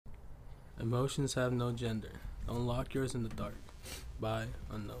Emotions have no gender. Don't lock yours in the dark. By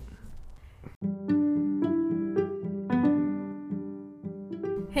Unknown.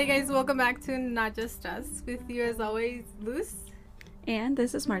 Hey guys, welcome back to Not Just Us. With you as always, Luz. And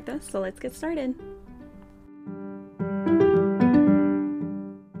this is Martha, so let's get started.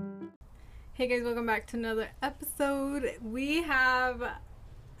 Hey guys, welcome back to another episode. We have a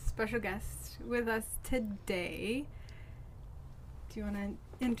special guest with us today. Do you want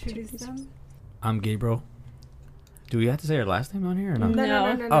to introduce them? I'm Gabriel. Do we have to say our last name on here or not?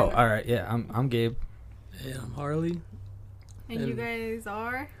 No. Oh, all right. Yeah, I'm Gabe. Hey, I'm Harley. And you guys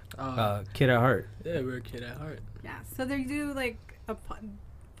are? Kid at heart. Yeah, we're a kid at heart. Yeah, so they do like a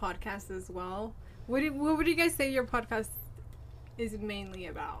podcast as well. What would you guys say your podcast is mainly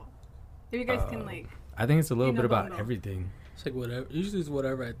about? If you guys can like... I think it's a little bit about bundle. everything. It's like whatever. Usually it's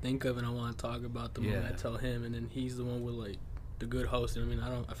whatever I think of and I want to talk about the moment I Yeah. tell him, and then he's the one with like the good host. I mean,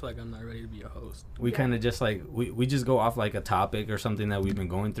 I feel like I'm not ready to be a host. We Yeah. kind of just like we just go off like a topic or something that we've been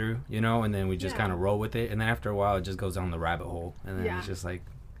going through, and then we just Yeah. kind of roll with it, and then after a while it just goes down the rabbit hole, and then Yeah. it's just like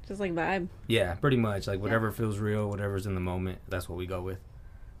Just like vibe. yeah, pretty much like whatever feels real, whatever's in the moment, that's what we go with.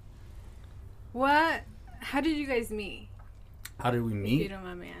 How did you guys meet? How did we If you meet? don't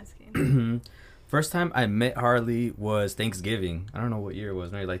mind me asking. First time I met Harley was Thanksgiving. I don't know what year it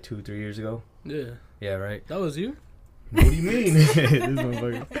was, maybe like 2-3 years ago. Yeah, Yeah, right. that was you. What do you mean? This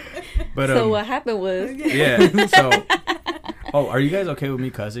motherfucker. But So what happened was... yeah. So, are you guys okay with me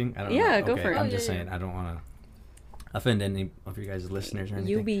cussing? I don't Yeah, know. go Okay, for it. I'm Oh, just yeah, saying I don't want to offend any of you guys' listeners or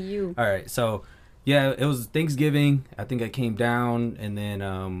anything. You be you. All right. So, yeah, it was Thanksgiving. I think I came down, and then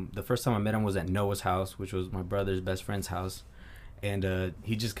the first time I met him was at Noah's house, which was my brother's best friend's house. And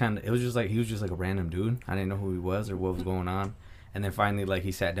he just he was just like a random dude. I didn't know who he was or what was going on. And then finally, like,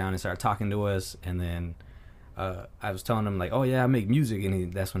 he sat down and started talking to us, and then I was telling him, like, oh, yeah, I make music.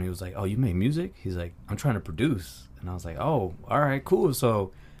 And that's when he was like, oh, you make music? He's like, I'm trying to produce. And I was like, oh, all right, cool.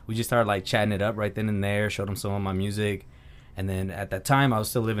 So we just started, like, chatting it up right then and there, showed him some of my music. And then at that time, I was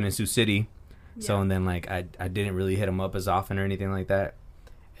still living in Sioux City. So, Yeah. and then, like, I didn't really hit him up as often or anything like that.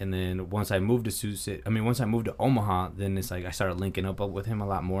 And then once I moved to Omaha, then it's like I started linking up with him a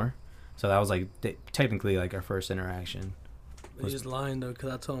lot more. So that was, like, technically, like, our first interaction. But he's lying though,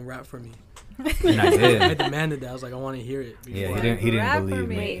 because I told him rap for me. And I did. I demanded that. I was like, I want to hear it. Yeah, before he didn't Rap for believe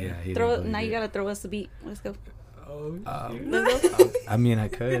me. me. Yeah, he Throw didn't believe now you it. gotta throw us a beat. Let's go. Oh, I mean, I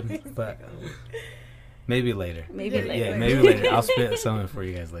could, but maybe later. Maybe later. Yeah, maybe later. I'll spit something for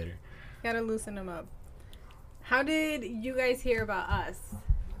you guys later. Gotta loosen them up. How did you guys hear about us?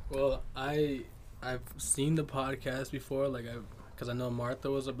 well, I've seen the podcast before, like because I know Martha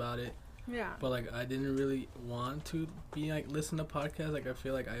was about it. Yeah. But like I didn't really want to be like listen to podcasts. Like I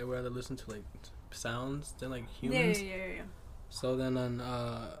feel like I would rather listen to like sounds than like humans. Yeah. So then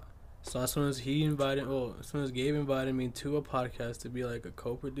so as soon as as soon as Gabe invited me to a podcast to be like a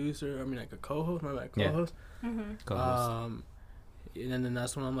co-producer, I mean like a co-host, my bad, co-host. Mm-hmm. Co-host. And then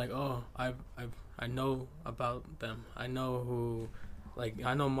that's when I'm like, oh, I know about them. I know who. Like,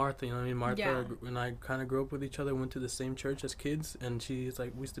 I know Martha, you know what I mean? Martha Yeah. and I kind of grew up with each other, went to the same church as kids, and she's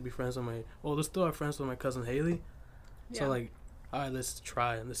like, we used to be friends with we're still our friends with my cousin Haley. Yeah. So, like, all right, let's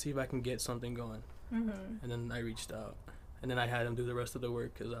try and let's see if I can get something going. Mm-hmm. And then I reached out. And then I had him do the rest of the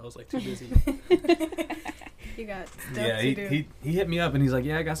work because I was, like, too busy. You got stuff Yeah, to do. he hit me up and he's like,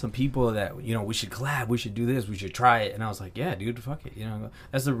 yeah, I got some people that, we should collab, we should do this, we should try it. And I was like, yeah, dude, fuck it.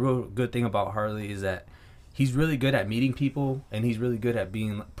 That's the real good thing about Harley is that he's really good at meeting people and he's really good at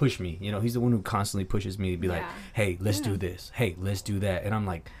push me. He's the one who constantly pushes me to be like, Yeah. hey, let's do this. Hey, let's do that. And I'm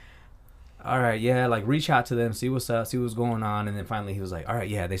like, all right, yeah, like reach out to them, see what's up, see what's going on. And then finally he was like, all right,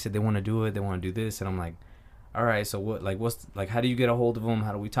 yeah, they said they want to do it, they want to do this. And I'm like, all right, so how do you get a hold of them?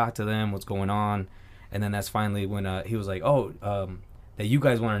 How do we talk to them? What's going on? And then that's finally when he was like, that you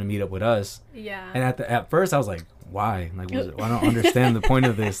guys wanted to meet up with us. Yeah. And at first I was like, why? Like, I don't understand the point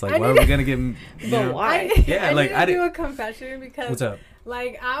of this. Like, I why are we gonna get? But why? Yeah, I like, need I to do didn't- a confession because What's up?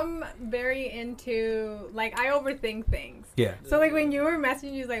 like I'm very into like I overthink things. Yeah. So like when you were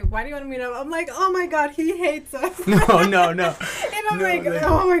messaging, you was like, "Why do you want to meet up?" I'm like, "Oh my god, he hates us." No. And I'm No, like, like-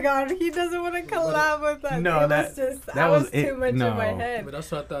 "Oh my god, he doesn't want to collab with us." No, it that- was just that was was it. too much No. in my head. But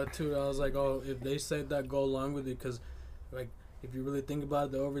that's what I thought, too. I was like, oh, if they said that, go along with it because, like, if you really think about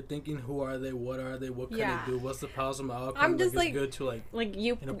it, they're overthinking who are they, what are they, what can Yeah. they do, what's the possible outcome. I'm just it's like- good to like Like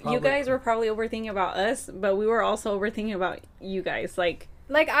you In a public- guys were probably overthinking about us, but we were also overthinking about you guys. Like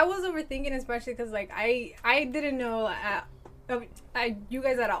I was overthinking, especially because like I didn't know you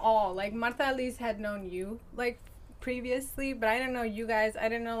guys at all. Like Martha at least had known you like previously, but I don't know you guys. I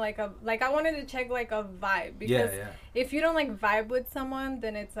don't know like I wanted to check like a vibe because Yeah. if you don't like vibe with someone,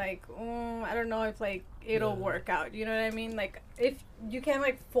 then it's like I don't know if like it'll work out. You know what I mean? Like if you can't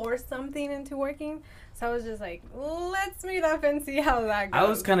like force something into working. So I was just like, let's meet up and see how that goes. I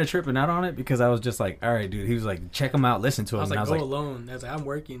was kind of tripping out on it because I was just like, all right, dude. He was like, check him out, listen to him. I was like, and I was go like, alone. I was like, I'm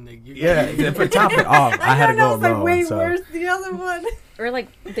working. Like, you yeah, for topic off, I had to go I was like, alone. wait, so. where's the other one? Or like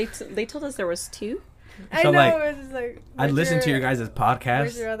they told us there was 2. I So, know. like, It was just like I listened to your guys' where's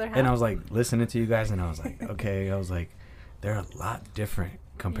podcast, your other half? and I was like listening to you guys, and I was like, okay, I was like, they're a lot different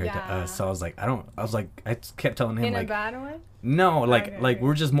compared to Yeah. us. So I was like, I kept telling him in like, a bad way. no, like Okay. like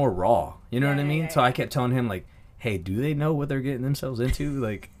we're just more raw. You know Yeah, what I mean? yeah, So yeah. I kept telling him like, hey, do they know what they're getting themselves into?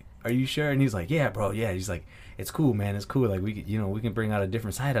 Like, are you sure? And he's like, yeah, bro, yeah. He's like, it's cool, man. It's cool. Like we can bring out a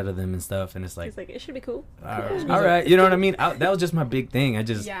different side out of them and stuff. And it's like, He's like, it should be cool. all right, you know what I mean? That was just my big thing. I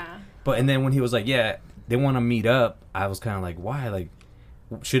just Yeah. But and then when he was like, yeah, they want to meet up, I was kind of like, why? Like,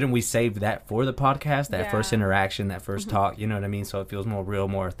 shouldn't we save that for the podcast? That first Yeah. interaction, that 1st talk, you know what I mean? So it feels more real,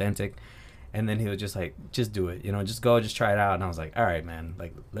 more authentic. And then he was just like, just do it, just go, just try it out. And I was like, all right, man,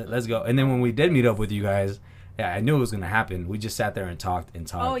 like let's go. And then when we did meet up with you guys, yeah, I knew it was gonna happen. We just sat there and talked and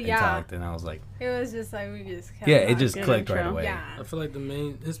talked and talked, and I was like, It was just like we just kept yeah, it on. just Good clicked intro. right away. Yeah. I feel like the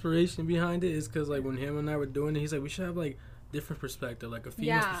main inspiration behind it is because like when him and I were doing it, he's like, we should have like different perspective, like a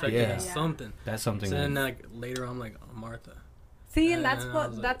female's Yeah. perspective, Yeah. is Yeah. something. That's something. So then like later I'm like, oh, Martha. See, and that's And I what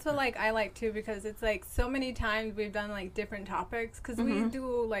was like- that's what like I like too, because it's like so many times we've done like different topics, because we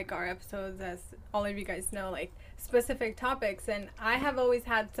do like our episodes, as all of you guys know, like specific topics, and I have always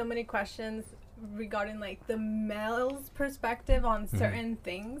had so many questions regarding like the male's perspective on certain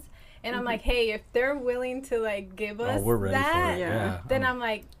things, and I'm like, hey, if they're willing to like give us we're ready that, for it. Yeah. Yeah. then I'm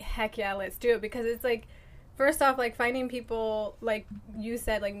like, heck yeah, let's do it. Because it's like, first off, like finding people, like you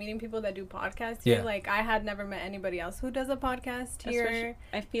said, like meeting people that do podcasts here. Yeah. Like I had never met anybody else who does a podcast here. Especially-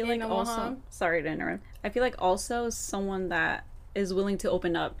 I feel in like Omaha. also, sorry to interrupt. I feel like also someone that is willing to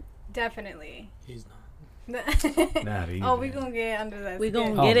open up. Definitely. He's not. Nah, Oh, we gonna get under that. We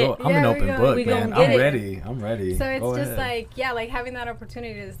skin. gonna get it. I'm an Yeah, open we book, we gonna man. get I'm it. ready. I'm ready. So it's Go just ahead. like, yeah, like having that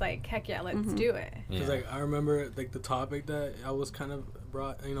opportunity is like, heck yeah, let's do it. Because Yeah. like I remember like the topic that I was kind of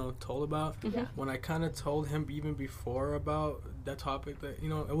told about. Yeah. When I kind of told him even before about that topic that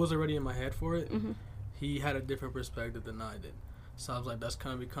it was already in my head for it. He had a different perspective than I did. So I was like, that's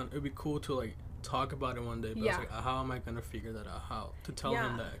it'd be cool to like talk about it one day. But I Yeah. was like, how am I gonna figure that out? How to tell Yeah.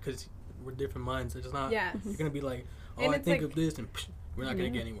 him that? Because we're different minds. It's not. Yes. You're gonna be like, oh, And I it's think like- of this, and we're not gonna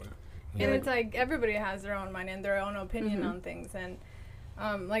get anywhere. And it's like everybody has their own mind and their own opinion on things, and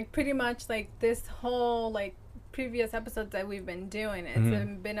like pretty much like this whole like previous episodes that we've been doing,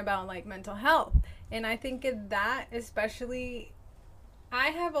 it's been about like mental health, and I think that especially, I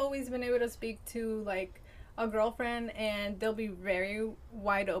have always been able to speak to like a girlfriend, and they'll be very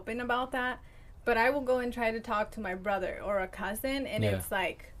wide open about that, but I will go and try to talk to my brother or a cousin, and Yeah. it's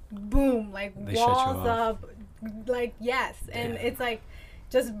like boom, like They shut you walls off. up, like yes, and Yeah. it's like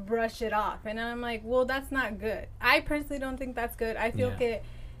just brush it off. And I'm like, well, that's not good. I personally don't think that's good. I feel Yeah. that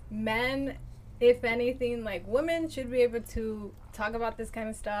men, if anything, like women should be able to talk about this kind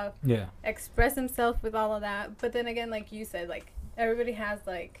of stuff, Yeah. express himself with all of that. But then again, like you said, like everybody has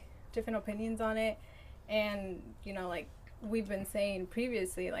like different opinions on it. And, like we've been saying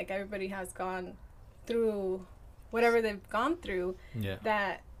previously, like everybody has gone through whatever they've gone through, Yeah.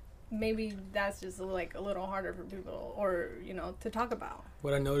 that maybe that's just like a little harder for people, or to talk about.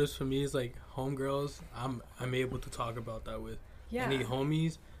 What I noticed for me is like homegirls, I'm able to talk about that with. Yeah. Any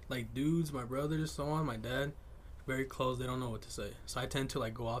homies, like dudes, my brothers, so on, my dad, very close, they don't know what to say. So I tend to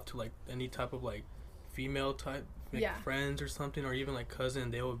like go off to like any type of like female type like, Yeah. friends or something, or even like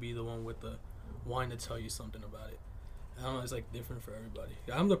cousin, they will be the one with the wanting to tell you something about it. I don't know, it's like different for everybody.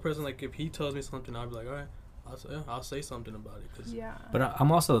 I'm the person, like if he tells me something, I'll be like, all right, I'll say something about it. Cause Yeah. But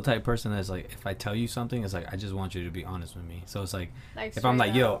I'm also the type of person that's like, if I tell you something, it's like I just want you to be honest with me. So it's like, if I'm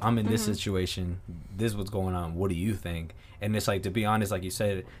like, yo, I'm in this situation, this is what's going on. What do you think? And it's like, to be honest, like you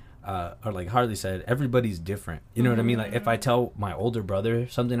said, or like Harley said, everybody's different. You know what I mean? Like if I tell my older brother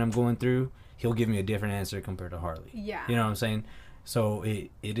something I'm going through, he'll give me a different answer compared to Harley. Yeah. You know what I'm saying? So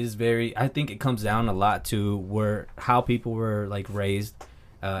it is very, I think it comes down a lot to how people were like raised.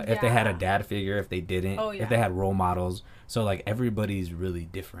 If they had a Yeah. dad figure, if they didn't, Oh, yeah. if they had role models. So like everybody's really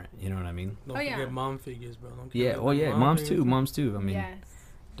different. You know what I mean? don't Oh, yeah. forget mom figures, bro. Don't Yeah. forget Well, the yeah. mom Moms figures. too. Moms too. I mean,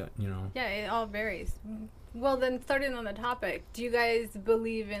 Yes. you know. Yeah, it all varies. Well, then starting on the topic, do you guys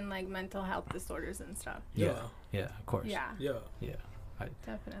believe in like mental health disorders and stuff? Yeah. Yeah. Of course. Yeah, Yeah. Yeah.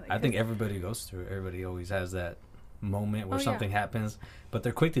 definitely. I think everybody goes through it. Everybody always has that moment where Oh, yeah. something happens, but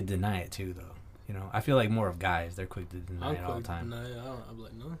they're quick to deny it too, though. You know, I feel like more of guys. They're quick to deny it all the time. I'm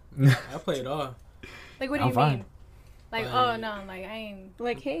like, no. I play it off. Like, what do you mean? Like, oh no, like I ain't.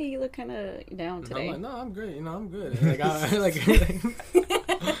 Like, hey, you look kind of down today. I'm like, no, I'm great. You know, I'm good. Like,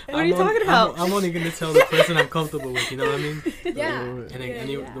 What are you talking about? I'm only gonna tell the person I'm comfortable with. You know what I mean? Yeah.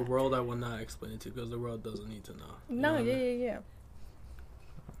 And the world I will not explain it to because the world doesn't need to know. No, yeah.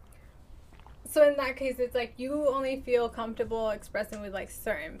 So in that case, it's like you only feel comfortable expressing with like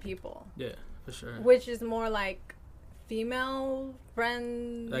certain people. Yeah, for sure. Which is more like female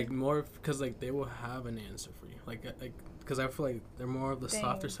friends. Like more because like they will have an answer for you. Like because I feel like they're more of the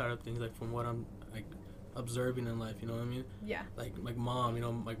softer side of things. Like from what I'm like observing in life, you know what I mean? Yeah. Like mom, you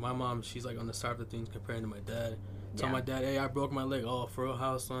know, like my mom, she's like on the softer things compared to my dad. Tell my dad, hey, I broke my leg. Oh, for a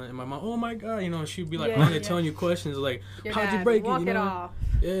house, son. And my mom, oh my god, you know, she'd be like on there telling you questions like, how'd you break it? You know? Off.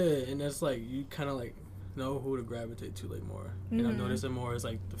 Yeah, and that's like you kind of like know who to gravitate to like more. And I've noticed it more as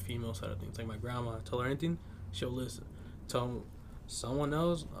like the female side of things. Like my grandma, tell her anything, she'll listen. Tell someone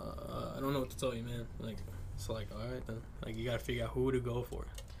else, I don't know what to tell you, man. Like so, like all right then, like you gotta figure out who to go for.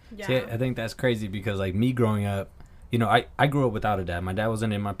 Yeah. See, I think that's crazy because like me growing up, you know, I grew up without a dad. My dad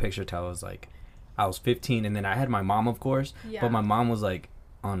wasn't in my picture till I was 15, and then I had my mom, of course, but my mom was like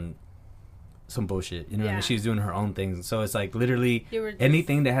on some bullshit, you know, and she's doing her own things. So it's like literally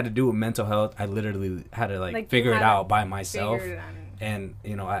anything that had to do with mental health, I literally had to like figure it out by myself. And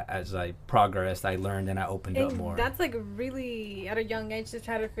you know, as I progressed, I learned and I opened up more. That's like really at a young age to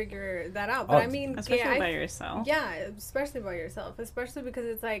try to figure that out. But I mean, especially by yourself. Yeah, especially by yourself. Especially because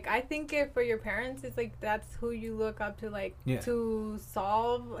it's like I think if for your parents, it's like that's who you look up to, like to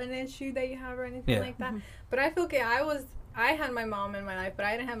solve an issue that you have or anything like that. But I feel I had my mom in my life, but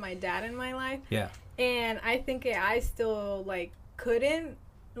I didn't have my dad in my life. Yeah. And I think I still like couldn't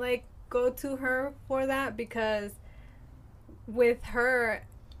like go to her for that because with her,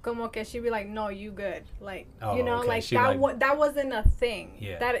 como que she'd be like, no, you good. Like, you know, like that wasn't a thing.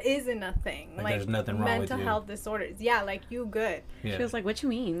 Yeah. That isn't a thing. Like there's nothing wrong with you. Mental health disorders. Yeah, like you good. Yeah. She was like, what you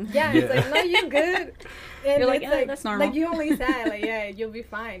mean? Yeah, it's like, no, you good. And you're like, yeah, that's normal. Like you only said, like, yeah, you'll be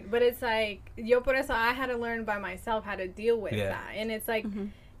fine. But it's like, yo por eso I had to learn by myself how to deal with that. And it's like,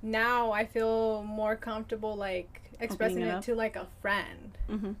 now I feel more comfortable, like, expressing it to, like, a friend.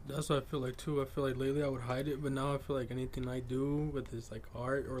 That's what I feel like, too. I feel like lately I would hide it, but now I feel like anything I do with this, like,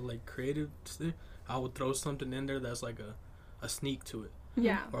 art or, like, creative stuff, I would throw something in there that's, like, a sneak to it.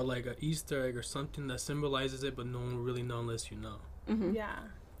 Yeah. Or, like, an Easter egg or something that symbolizes it, but no one will really know unless you know. Yeah.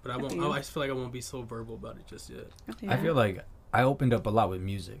 But I just feel like I won't be so verbal about it just yet. I feel like I opened up a lot with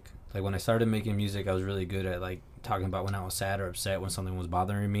music. Like, when I started making music, I was really good at, like, talking about when I was sad or upset when something was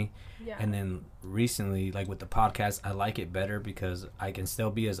bothering me. Yeah. And then recently, like with the podcast, I like it better because I can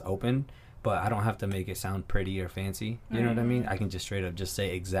still be as open, but I don't have to make it sound pretty or fancy. You know what I mean? I can just straight up just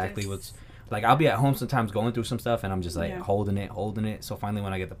say exactly what's like. I'll be at home sometimes going through some stuff and I'm just like holding it. So finally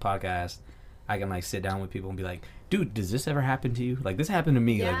when I get the podcast, I can like sit down with people and be like, dude, does this ever happen to you? Like this happened to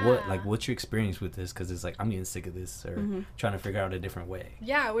me. What's your experience with this? Because it's like I'm getting sick of this or trying to figure out a different way.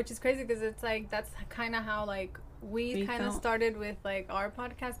 Yeah, which is crazy because it's like that's kind of how like we kind of started with like our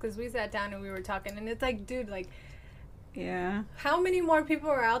podcast because we sat down and we were talking and it's like, dude, like, how many more people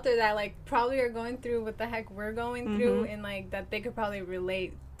are out there that like probably are going through what the heck we're going through and like that they could probably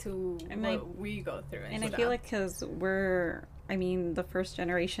relate to what we go through and I feel like because we're the first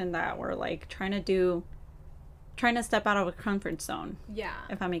generation that we're like trying to step out of a comfort zone,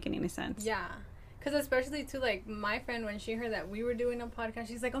 if I'm making any sense. Because especially to like my friend, when she heard that we were doing a podcast,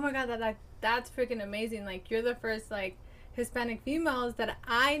 she's like, oh my god, that's freaking amazing. Like you're the first like Hispanic females that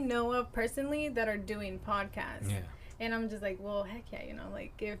I know of personally that are doing podcasts. And I'm just like, well, heck yeah, you know,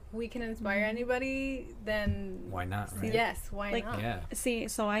 like if we can inspire anybody, then why not? Right? Yes, why not? See,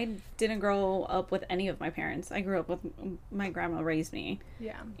 so I didn't grow up with any of my parents. I grew up with my grandma raised me.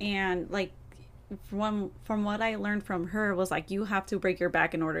 And like from what I learned from her was like you have to break your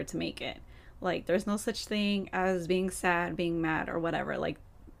back in order to make it. Like there's no such thing as being sad, being mad, or whatever. Like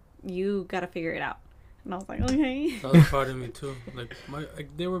you gotta figure it out. And I was like, okay. That was part of me too. Like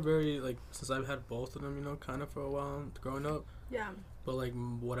they were very like since I've had both of them, you know, kind of for a while growing up. But like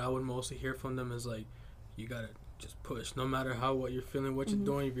what I would mostly hear from them is like, you gotta just push, no matter what you're feeling, what you're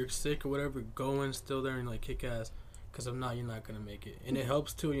doing. If you're sick or whatever, go in still there and like kick ass. Because if not, you're not gonna make it. And it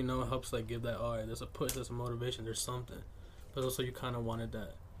helps too, you know. It helps like give that there's a push, there's a motivation, there's something. But also you kind of wanted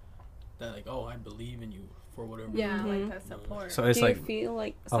that like, oh, I believe in you for whatever. Like that support. So it's do like, you feel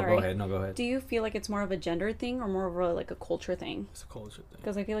like go ahead. No, go ahead. Do you feel like it's more of a gender thing or more of a, like a culture thing? It's a culture thing.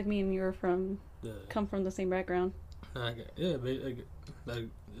 Because I feel like me and you are come from the same background. It's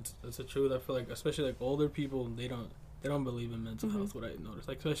the truth. I feel like especially like older people, they don't believe in mental health. What I noticed,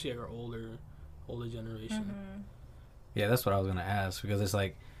 like especially like our older older generation. Yeah, that's what I was gonna ask, because it's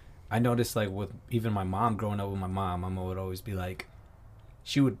like I noticed like with even my mom, growing up with my mom would always be like,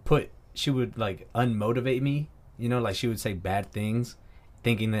 she would like unmotivate me, you know, like she would say bad things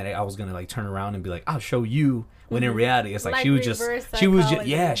thinking that I was gonna like turn around and be like, I'll show you, when in reality it's like she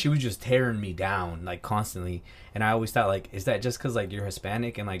was just tearing me down like constantly. And I always thought, like, is that just because like you're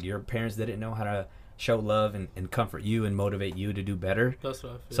Hispanic and like your parents didn't know how to show love and comfort you and motivate you to do better? That's what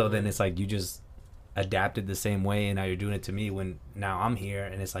I feel. So then it's like you just adapted the same way, and now you're doing it to me when now I'm here,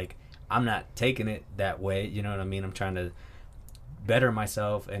 and it's like I'm not taking it that way, you know what I mean? I'm trying to better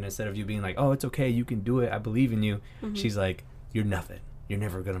myself, and instead of you being like, oh, it's okay, you can do it, I believe in you, she's like, you're nothing, you're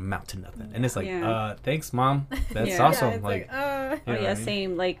never gonna amount to nothing. And it's like, thanks, Mom, that's awesome.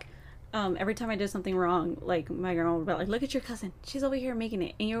 Same. Like every time I did something wrong, like my grandma would be like, look at your cousin, she's over here making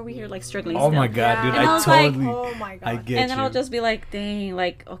it and you're over here like struggling oh still. My god, dude, and I totally like, oh my god, I get and then you. I'll just be like, dang,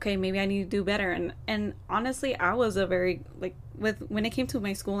 like, okay, maybe I need to do better. And honestly, I was a very like, when it came to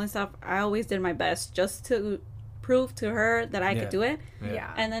my school and stuff, I always did my best just to prove to her that I could do it.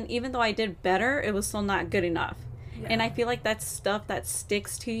 And then even though I did better, it was still not good enough. And I feel like that's stuff that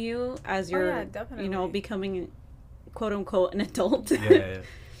sticks to you as you're you know, becoming quote unquote an adult.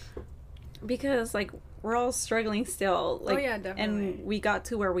 Because like we're all struggling still, like, and we got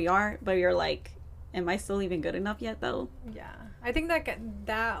to where we are, but you're like, am I still even good enough yet though? I think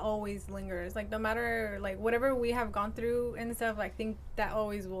that always lingers, like no matter like whatever we have gone through and stuff, I think that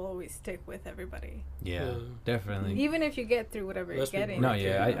will always stick with everybody. Definitely, even if you get through whatever you're getting.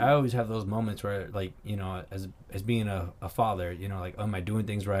 I always have those moments where, like, you know, as being a father, you know, like, am I doing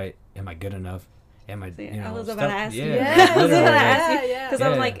things right? Am I good enough? Am I, you know, I was about to ask you. I was about to ask you, because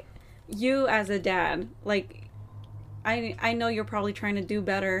I'm like, you as a dad, like, I know you're probably trying to do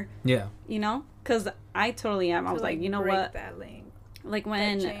better. You know, because I totally am. I was like, you know what? That link. Like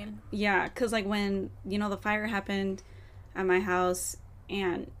when, because like when, you know, the fire happened at my house,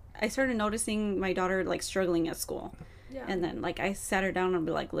 and I started noticing my daughter like struggling at school. And then like I sat her down and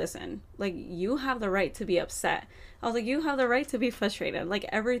be like, listen, like you have the right to be upset. I was like, you have the right to be frustrated. Like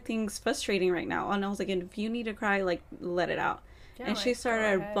everything's frustrating right now. And I was like, if you need to cry, like let it out. And she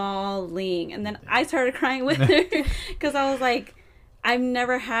started bawling, and then I started crying with her because I was like, I've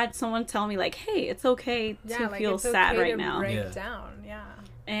never had someone tell me like, hey, it's okay to feel sad right now. Break down.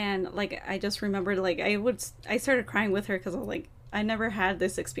 And like I just remembered, like I started crying with her because I was like, I never had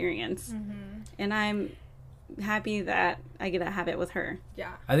this experience, and I'm happy that I get to have it with her.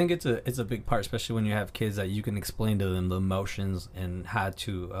 I think it's a big part, especially when you have kids, that you can explain to them the emotions and how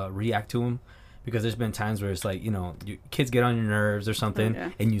to react to them. Because there's been times where it's like, you know, kids get on your nerves or something,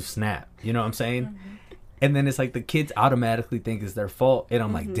 and you snap. You know what I'm saying? And then it's like the kids automatically think it's their fault. And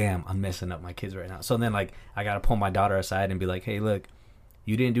I'm like, damn, I'm messing up my kids right now. So then, like, I got to pull my daughter aside and be like, hey, look,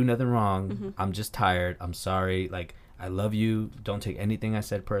 you didn't do nothing wrong. I'm just tired. I'm sorry. Like, I love you. Don't take anything I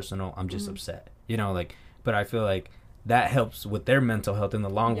said personal. I'm just upset. You know, like, but I feel like that helps with their mental health in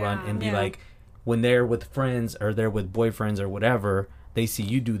the long run. And be like, when they're with friends or they're with boyfriends or whatever, they see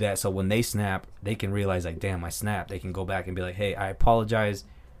you do that, so when they snap, they can realize like, damn, I snapped. They can go back and be like, hey, I apologize.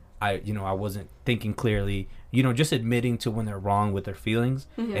 I wasn't thinking clearly. You know, just admitting to when they're wrong with their feelings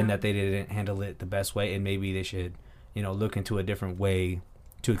and that they didn't handle it the best way, and maybe they should, you know, look into a different way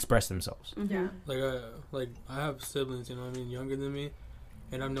to express themselves. Like I have siblings, you know what I mean, younger than me,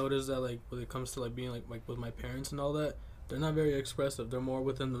 and I've noticed that like when it comes to like being like with my parents and all that, they're not very expressive. They're more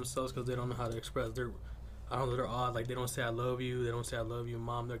within themselves because they don't know how to express. They're odd. Like, they don't say I love you. They don't say I love you,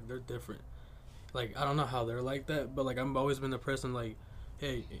 Mom. They're different. Like, I don't know how they're like that, but like I've always been the person like,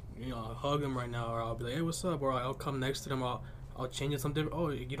 hey, you know, I'll hug them right now, or I'll be like, hey, what's up? Or I'll come next to them. I'll change it something.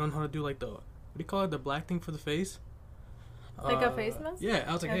 Oh, you don't know how to do like the, what do you call it? The black thing for the face. Like a face mask? Yeah,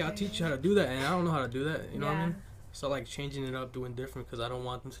 I was like, hey, I'll teach you how to do that, and I don't know how to do that. You know what I mean? So like changing it up, doing different, because I don't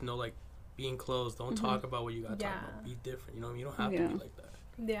want them to know like being closed. Don't talk about what you got to talk about. Be different. You know what I mean? You don't have to be like that.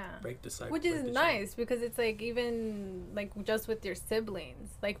 Break the cycle. Which is nice, because it's like, even like just with your siblings,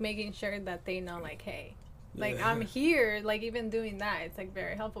 like making sure that they know like, hey, like I'm here, like even doing that, it's like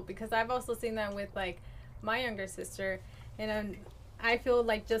very helpful, because I've also seen that with like my younger sister, and I feel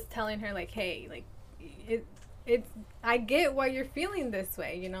like just telling her like, hey, like it's I get why you're feeling this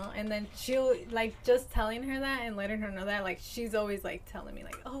way, you know, and then she'll like, just telling her that and letting her know that, like she's always like telling me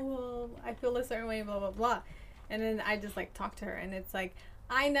like, oh well, I feel a certain way, blah blah blah, and then I just like talk to her, and it's like,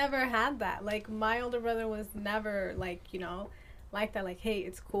 I never had that. Like, my older brother was never, like, you know, like that. Like, hey,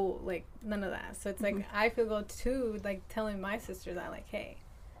 it's cool. Like, none of that. So it's like, I feel go too, like, telling my sister that, like, hey.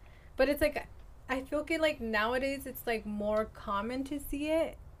 But it's like, I feel like nowadays it's, like, more common to see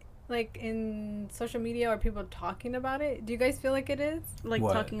it like in social media or people talking about it? Do you guys feel like it is? Like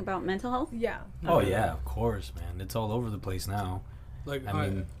What? talking about mental health? Yeah. Oh yeah, of course, man. It's all over the place now. Like, I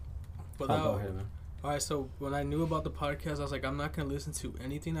mean, but go ahead, man. all right. So when I knew about the podcast, I was like, I'm not gonna listen to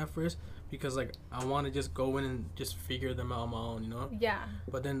anything at first because like I want to just go in and just figure them out on my own, you know. Yeah.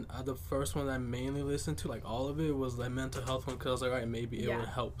 But then the first one that I mainly listened to, like all of it, was like mental health one because I was like, all right, maybe it would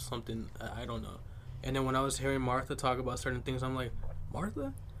help something. I don't know. And then when I was hearing Martha talk about certain things, I'm like,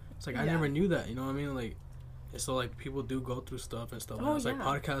 Martha? It's like I never knew that. You know what I mean? Like, and so like people do go through stuff and stuff. Oh, it's like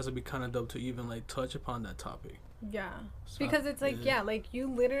podcasts would be kind of dope to even like touch upon that topic. Yeah. So, Because it's like like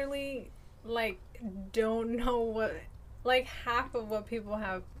you literally like don't know what like half of what people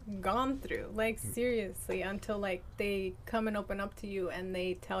have gone through, like seriously, until like they come and open up to you and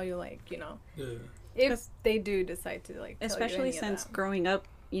they tell you, like, you know, if they do decide to like tell especially you since growing up,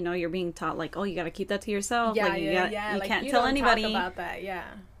 you know, you're being taught like, oh, you got to keep that to yourself. Yeah, like, you like, can't you tell don't anybody talk about that. Yeah.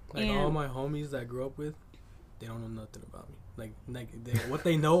 Like all my homies that I grew up with, they don't know nothing about me. Like what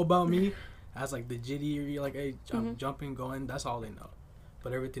they know about me as like the jitty, like, hey, I'm jumping, going, that's all they know.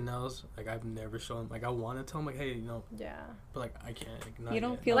 But everything else, like, I've never shown them. Like, I want to tell them, like, hey, you know. Yeah. But, like, I can't. Like, not you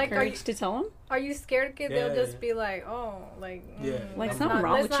don't yet. feel like courage to tell them? Are you scared kid they'll just be like, oh, like, like something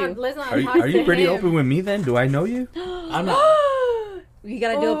wrong with you? Let's not Are you pretty open with me then? Do I know you? I'm not. You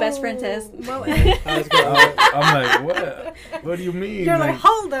gotta do a best friend test. Well, I'm like, what? What do you mean? You're like,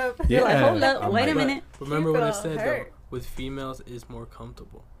 hold up. Yeah. You're like, hold up, I'm wait like, a minute. Remember what I said, hurt. though? With females, it's more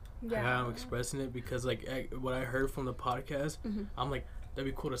comfortable. Yeah. How I'm expressing it because, like, what I heard from the podcast, I'm like, that'd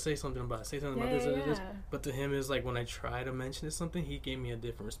be cool to say something about it. Say something about this. But to him, is like when I try to mention something, he gave me a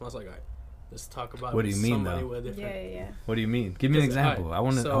different response. Like, all right, let's talk about what do you mean, somebody though? with a different. Yeah. What do you mean? Give me an example. I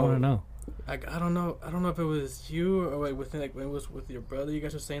want to know. Like, I don't know if it was you or like within, like when it was with your brother. You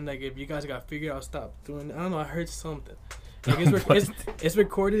guys were saying like if you guys got figured out, stop doing it. I don't know. I heard something. Like it's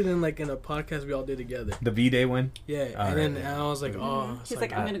recorded in like in a podcast we all did together. The V-Day one? Yeah. And then I was like, oh. He's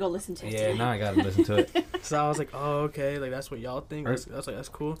like, I'm gonna go listen to it. Yeah, now I gotta listen to it. So I was like, oh, okay, like that's what y'all think. I was like, that's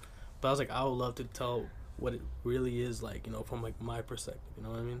cool. But I was like, I would love to tell what it really is like, you know, from like my perspective. You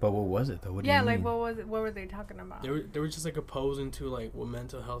know what I mean? But what was it though? What do you mean? like what was it? What were they talking about? They were just like opposing to like what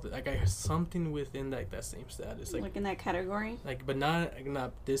mental health is. Like I heard something within like that same status, like in that category. Like, but not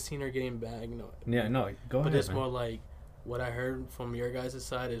dissing or getting back. You know. Yeah, no, go ahead. But it's more like what I heard from your guys'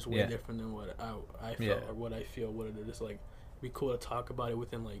 side is way different than what I felt or what I feel. What it is like, it'd be cool to talk about it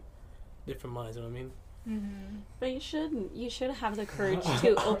within like different minds. You know what I mean? Mm-hmm. But you should have the courage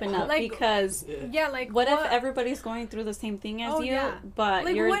to open up, like, because like what if everybody's going through the same thing as you, but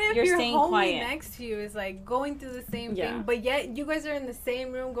like, you're what if you're your staying homie quiet next to you is like going through the same thing, but yet you guys are in the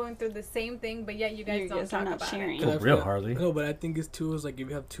same room going through the same thing, but yet you guys don't talk about sharing. it. Real Harley. No, but I think it's too is like if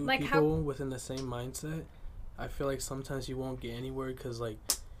you have two people within the same mindset, I feel like sometimes you won't get anywhere because like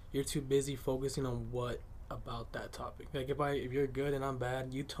you're too busy focusing on what about that topic. Like if you're good and I'm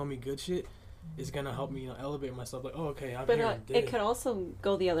bad, you tell me good shit. It's gonna help me, you know, elevate myself. Like, oh, okay, I'm here. It could also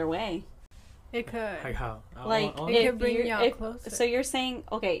go the other way. It could. Like how? Like it could bring you out closer. So you're saying,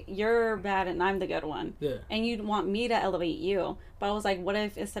 okay, you're bad and I'm the good one. Yeah. And you'd want me to elevate you, but I was like, what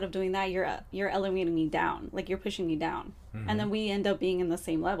if instead of doing that, you're elevating me down, like you're pushing me down, and then we end up being in the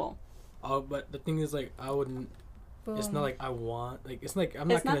same level. Oh, but the thing is, like, I wouldn't. Boom. It's not like I want, like, it's like,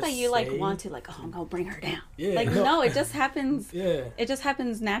 It's not that you, like, want to, like, oh, I'm gonna bring her down. Yeah. Like, no, it just happens. Yeah. It just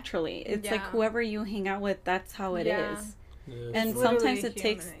happens naturally. It's like whoever you hang out with, that's how it is. Yeah. And sometimes it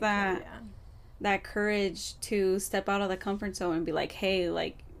takes that courage to step out of the comfort zone and be like, hey,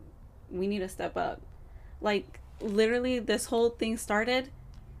 like, we need to step up. Like, literally, this whole thing started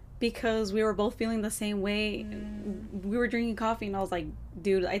because we were both feeling the same way. We were drinking coffee, and I was like,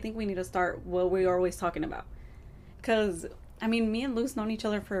 dude, I think we need to start what we were always talking about. Because, I mean, me and Luz known each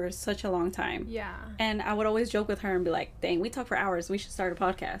other for such a long time. Yeah. And I would always joke with her and be like, dang, we talk for hours. We should start a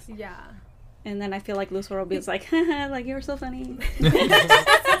podcast. Yeah. And then I feel like Luz would be like, like, you're so funny.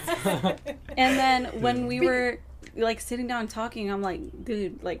 And then when we were, like, sitting down talking, I'm like,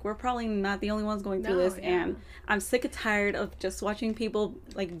 dude, like, we're probably not the only ones going through this. Yeah. And I'm sick and tired of just watching people,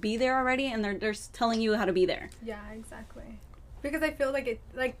 like, be there already. And they're just telling you how to be there. Yeah, exactly. Because I feel like it,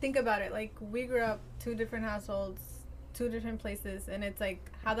 like, think about it. Like, we grew up 2 different households, 2 different places, and it's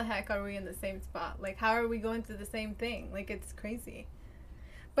like, how the heck are we in the same spot? Like, how are we going through the same thing? Like, it's crazy.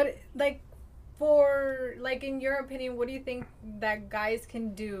 But, like, for, like, in your opinion, what do you think that guys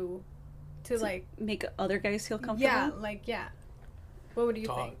can do to like... make other guys feel comfortable? Yeah, like, yeah. What do you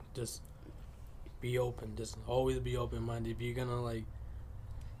think? Just be open. Just always be open-minded. If you're gonna, like,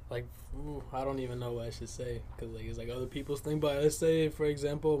 I don't even know what I should say, because like it's like other people's thing. But let's say, for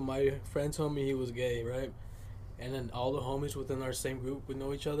example, my friend told me he was gay, right? and then all the homies within our same group would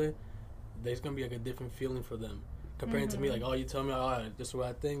know each other, there's gonna be like a different feeling for them comparing to me. Like, oh, you tell me, oh, this is what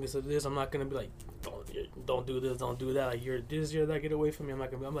I think, this is this. I'm not gonna be like, don't do this, don't do that. Like, you're this, you're that. Get away from me. I'm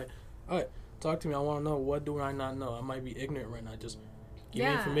not gonna. I'm like, all right, talk to me. I want to know, what do I not know? I might be ignorant right now. Just give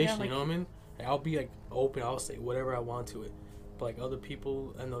me information. Like, you know what I mean? Like, I'll be like open. I'll say whatever I want to it. But like other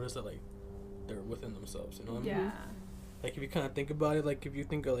people, I notice that like they're within themselves. You know what I mean? Yeah. Like, if you kind of think about it, like if you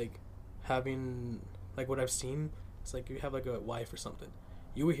think of like having like what I've seen, it's like you have like a wife or something.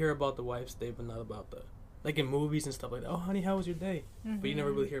 You would hear about the wife's day, but not about the, like in movies and stuff like that. Oh, honey, how was your day? But you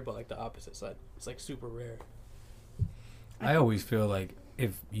never really hear about like the opposite side. It's like super rare. I always feel like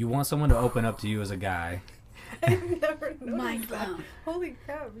if you want someone to open up to you as a guy, I've never noticed Mind that. blown. Holy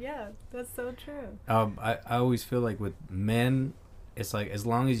crap! Yeah, that's so true. I always feel like with men, it's like as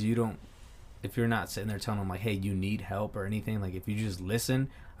long as you don't, if you're not sitting there telling them like, hey, you need help or anything, like if you just listen,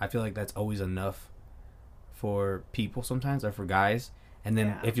 I feel like that's always enough for people sometimes, or for guys. And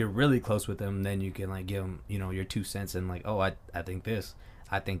then if you're really close with them, then you can like give them, you know, your 2 cents and like, oh, I think this,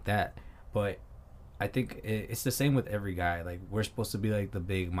 I think that. But I think it's the same with every guy. Like, we're supposed to be like the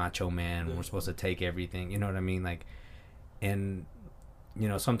big macho man. We're supposed to take everything. You know what I mean? Like, and you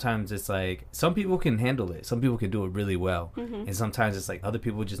know, sometimes it's like some people can handle it. Some people can do it really well. And sometimes it's like other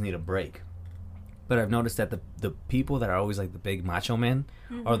people just need a break. But I've noticed that the people that are always like the big macho men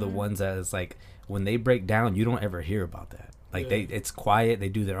are the ones that is like, when they break down, you don't ever hear about that. Like, it's quiet, they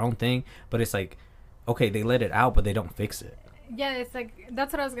do their own thing, but it's like, okay, they let it out, but they don't fix it. Yeah, it's like,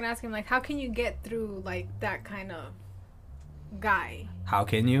 that's what I was gonna ask him. Like, how can you get through like that kind of guy? How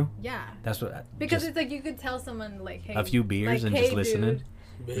can you? Yeah. That's what. Because it's like you could tell someone like, hey, a few beers like, and hey, just listening.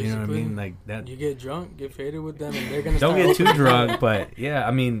 Basically, You know what I mean? Like that. You get drunk, get faded with them, and they're gonna Don't start get too drunk, but yeah,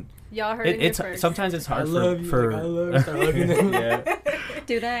 I mean, Y'all heard it it's first. sometimes it's hard I love you, for. like, I love you, start hugging them.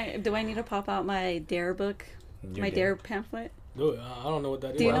 Yeah. Do I need to pop out my Dare book? My Dare pamphlet? Dude, I don't know what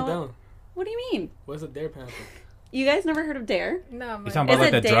that is. Do you I'm know down. What do you mean? What's a dare pamphlet? You guys never heard of Dare? No, You but talking about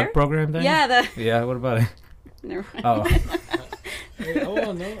Is like it the Dare? drug program thing? Yeah, Yeah. What about it? Never mind. Oh, Hey, I want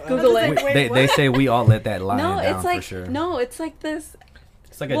to know. Google it. Wait, they what? say we all let that lie No, down it's like for sure. no, it's like this.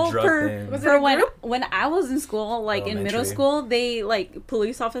 It's like a drug thing. Was it For a when group? I was in school, like in middle Elementary. school, they like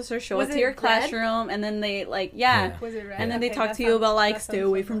police officers show Was up to it your red? classroom, and then they like Yeah. Was it red? and then they Okay, talk that to you sounds- about like that stay sounds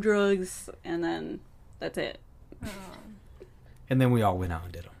away so from fun. drugs, and then that's it. Oh. And then we all went out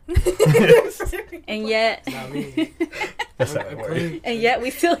and did them. And yet, Not me. That's how I it works. claim- and yet we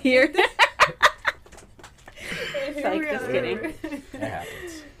still here. Here Like, we just are. kidding. That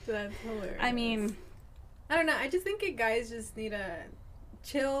happens. That's hilarious. I mean, I don't know. I just think you guys just need to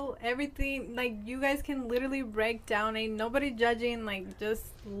chill. Everything, like, you guys can literally break down. Ain't nobody judging. Like, just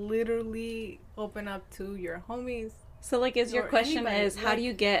literally open up to your homies. so like, is your Or question anybody, is how like- do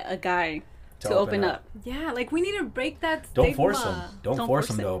you get a guy to open up? Yeah, like, we need to break that stigma. Don't force them. Don't Don't force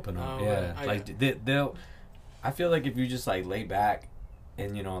force them to it. open up. No, Yeah, I- like they'll. I feel like if you just like lay back,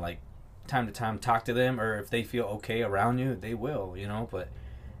 and you know, like time to time talk to them, or if they feel okay around you, they will. You know, but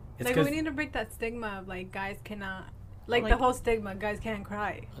it's Like, 'cause- we need to break that stigma of, like, guys cannot... Like, Like- the whole stigma, guys can't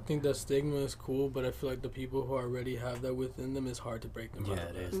cry. I think that stigma is cool, but I feel like the people who already have that within them, it's hard to break them out yeah,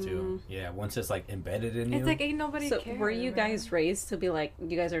 of it that. is too. Yeah, once it's like embedded in you. It's like, ain't nobody So care. were you man. guys raised to be like,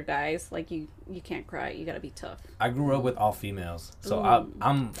 you guys are guys, like you can't cry, you gotta be tough? I grew up with all females, so Ooh.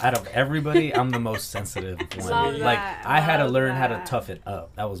 I'm out of everybody, I'm the most sensitive one. Love Like that, I had to love learn how to that. tough it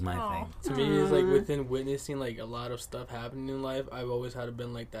up. That was my Aw. thing. To me, it's like within witnessing like a lot of stuff happening in life, I've always had to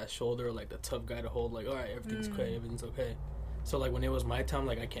been like that shoulder, like the tough guy to hold. Like, all right, everything's okay, everything's okay. So like when it was my time,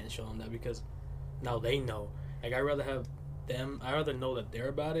 like I can't show them that because now they know. Like I'd rather have them. I'd rather know that they're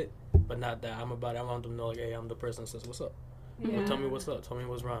about it, but not that I'm about it. I want them to know like, hey, I'm the person that says what's up. Yeah. Well, tell me what's up. Tell me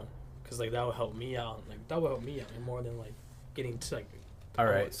what's wrong. Cause like that would help me out. Like that would help me out more than like getting to like. All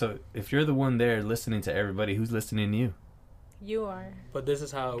right, so if you're the one there listening to everybody, who's listening to you? You are. But this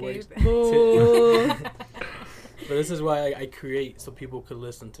is how it Gabe. works. Boo. But this is why I create so people could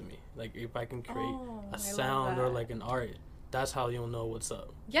listen to me. Like if I can create Oh, I a love sound or that. like an art, that's how you'll know what's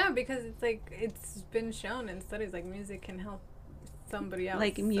up. Yeah, because it's like it's been shown in studies like music can help somebody else.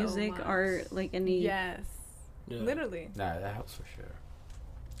 Like so music, much. art, like any. Yes, Yeah. literally. Nah, that helps for sure.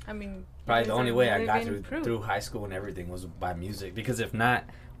 I mean, Probably these the only are way I got living proof. through high school and everything was by music. Because if not,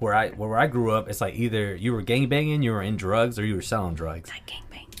 where I grew up, it's like either you were gangbanging, you were in drugs, or you were selling drugs. Like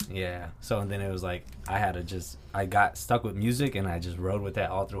gangbang. Yeah. So then it was like I got stuck with music and I just rode with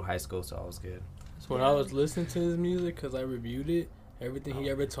that all through high school. So I was good. So when I was listening to his music, because I reviewed it, everything he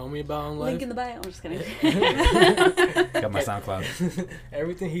ever told me about in life. Link in the bio. I'm just kidding. Got my SoundCloud.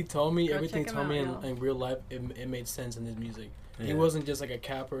 Everything he told me, Go everything he check told him me out, in real life, it made sense in his music. He Yeah. wasn't just like a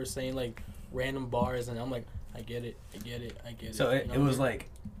capper saying like random bars, and I'm like, I get it. So it was like,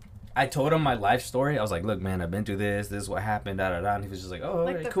 I told him my life story. I was like, look, man, I've been through this. This is what happened, da da da. And he was just like, oh,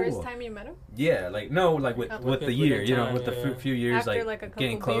 like okay, the cool. first time you met him? Yeah, like, no, like with the year, you know, with the few years, After, like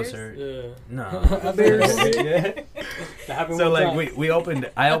getting closer. Yeah. No. Beers. Yeah. So like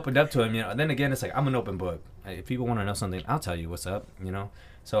I opened up to him, you know. And then again, it's like I'm an open book. If people want to know something, I'll tell you what's up, you know.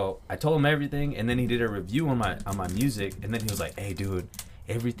 So I told him everything, and then he did a review on my music, and then he was like, hey, dude,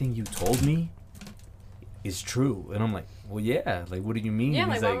 everything you told me is true. And I'm like, well, yeah, like, what do you mean?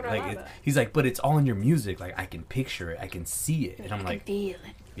 Yeah, he's like he's like, but it's all in your music. Like, I can picture it, I can see it. And I'm like, feel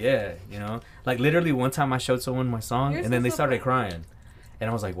it. yeah, you know, like literally one time I showed someone my song, and then they started crying. And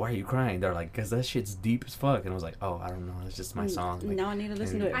I was like, why are you crying? They're like, because that shit's deep as fuck. And I was like, oh, I don't know, it's just my song. Like, now I need to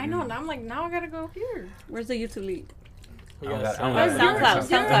listen to it. I know, and I'm like, now I gotta go here. Where's the YouTube link?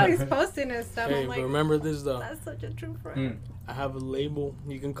 SoundCloud. He's posting and stuff. Hey, I'm like, but remember this though. That's such a true friend. I have a label.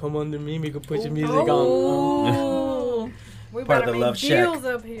 You can come under me. We can put your music on. We part better of the make Love deals Shack.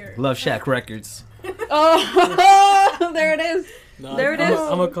 up here. Love Shack Records. Oh, there it is. No, there it is.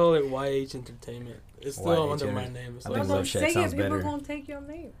 I'm gonna call it YH Entertainment. It's still YH under my name. It's I like, think Love Shack sounds better. People gonna take your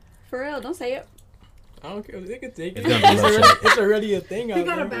name. For real, don't say it. I don't care. They can take it. It's gonna be Love Shack. It's already a thing. You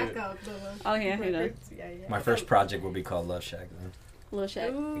gotta back up. Oh yeah, he does. Yeah. My first project will be called Love Shack, man. Lil Shack.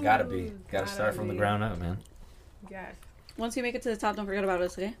 It gotta be. Gotta start from the ground up, man. Yes. Once you make it to the top, don't forget about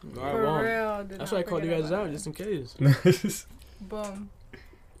us, okay? No, I For won't. real. That's why I called you guys out, just in case. Boom.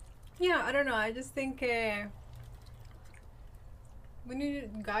 Yeah, I don't know. I just think guys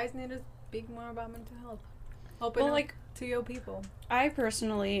need to speak more about mental health. Open up to your people. I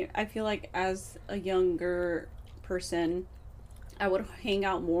feel like as a younger person, I would hang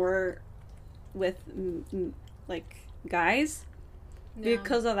out more with like guys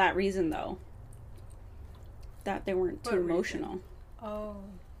because of that reason, though. That they weren't too emotional. Oh,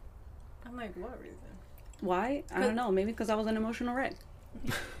 I'm like, what reason? Why? I don't know. Maybe because I was an emotional wreck.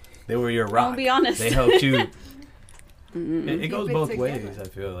 They were your rock. I'll be honest. They helped you. Mm-hmm. It goes both ways. I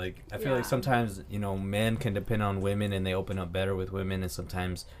feel like sometimes, you know, men can depend on women and they open up better with women, and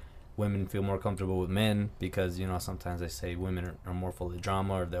sometimes women feel more comfortable with men because, you know, sometimes they say women are more full of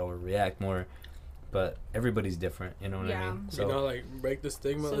drama or they overreact more, but everybody's different, you know what I mean? So, you know, like, break the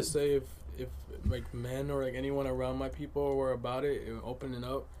stigma. Let's say if like men or like anyone around my people were about it and opening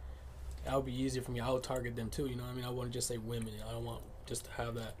up, that would be easier for me. I would target them too, you know what I mean? I wouldn't just say women. I don't want just to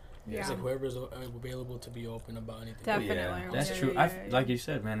have that. Yeah. It's like whoever's available to be open about anything. Definitely. Yeah, that's true. Like you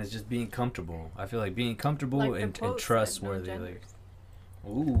said, man, it's just being comfortable. I feel like being comfortable like and trustworthy. Like,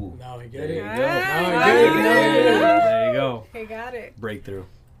 ooh. Now I get it. There you go. I got it. Breakthrough.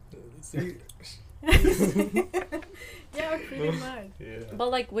 See? Yeah, pretty much. Yeah.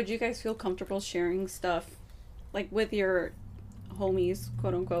 But like, would you guys feel comfortable sharing stuff, like with your homies,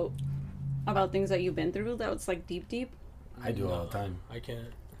 quote unquote, about things that you've been through? That was like deep. I do all the time. I can't.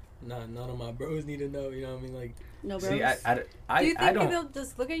 None of my bros need to know. You know what I mean? Like, no bros. See, do you think they'll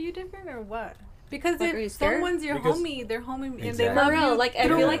just look at you different or what? Because like, if someone's your homie, they're homie, and they love you. Like, I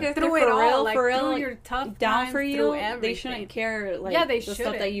feel like if they're for real, your tough down for you, they shouldn't care. Like, the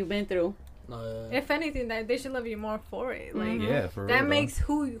stuff that you've been through. If anything, that they should love you more for it. Like, for that real, makes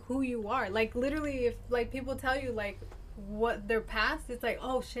who you are. Like, literally, if like people tell you like what their past, it's like,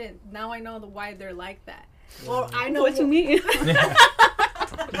 oh shit, now I know why they're like that. Or I know what you mean.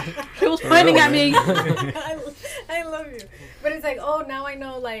 She was pointing at me. I love you, but it's like, oh, now I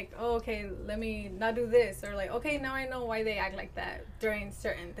know. Like, oh, okay, let me not do this, or like, okay, now I know why they act like that during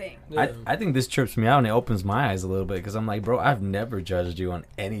certain things. Yeah. I think this trips me out and it opens my eyes a little bit because I'm like, bro, I've never judged you on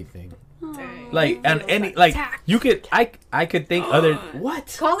anything. Dang. Like, and any like you could I could think other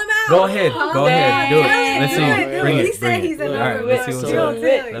what? Call him out. Go ahead, do it. Let's see, bring it. He said he's all right, let's see what's up.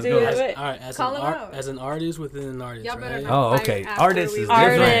 Let's go. All right, as an artist within an artist, right? Oh, okay. Artist is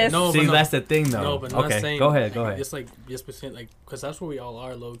different. No, see, that's the thing, though. No, but okay, saying, go ahead. Just like like, because that's what we all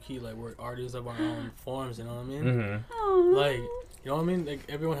are, low key. Like, we're artists of our own forms. You know what I mean? Mm-hmm. Like. You know what I mean? Like,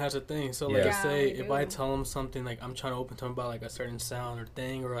 everyone has a thing. So, like, say, if I tell him something, like, I'm trying to open to him about, like, a certain sound or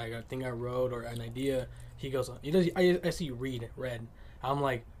thing, or, like, a thing I wrote or an idea, he goes, I see red. I'm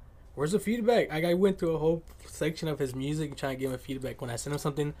like, where's the feedback? Like, I went through a whole section of his music and trying to give him feedback. When I sent him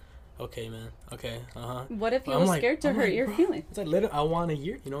something, okay, man. Okay, What if he was scared to hurt your feelings? It's like, I want to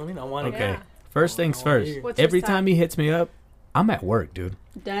hear. You know what I mean? I want to hear. Okay. First things first. Every time he hits me up, I'm at work, dude.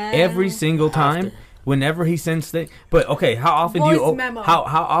 Damn. Every single time. Whenever he sends things, but okay, how often do you how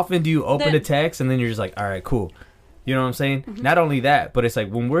often do you open a text and then you're just like, all right, cool, you know what I'm saying? Mm-hmm. Not only that, but it's like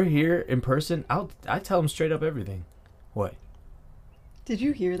when we're here in person, I tell him straight up everything. What? Did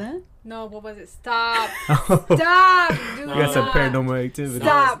you hear that? No, what was it? Stop. Stop. Do You got some not. paranormal activity.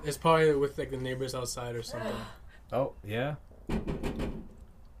 Stop. It's probably with like the neighbors outside or something. Oh, yeah.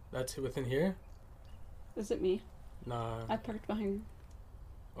 That's within here? Is it me? Nah. I parked behind.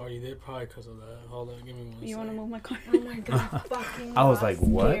 Oh, you did probably because of that. Hold on, give me one You want to move my car? Oh my god, fucking. I was like,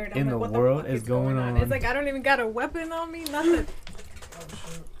 scared. what I'm in like, the what world fuck is going on? It's like I don't even got a weapon on me, nothing.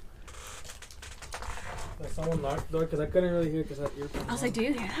 Someone knocked the door because I couldn't really hear because that earphone. I was like, do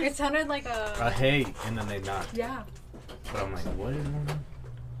you hear that? It sounded like a. Hey, and then they knocked. Yeah. But I'm like, what is going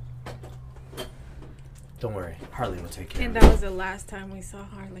on? Don't worry, Harley will take care And of that was the last time we saw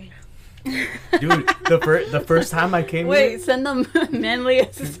Harley. it. Dude, the first time I came Wait, here, send them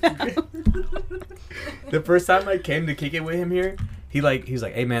manliest sound. the first time I came to kick it with him here, he's like,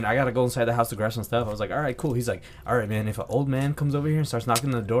 hey man, I gotta go inside the house to grab some stuff. I was like, all right, cool. He's like, all right, man, if an old man comes over here and starts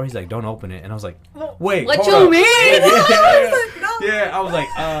knocking on the door, he's like, don't open it. And I was like, wait, What hold you up. mean? Yeah, I was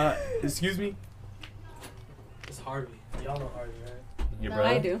like, excuse me, It's Harvey. Y'all know Harvey, right? your No, brother.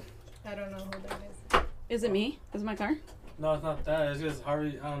 I do. I don't know who that is. Is it me? Is it my car? No, it's not that. It's just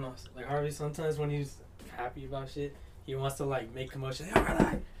Harvey. I don't know. Like Harvey, sometimes when he's happy about shit, he wants to like make commotion.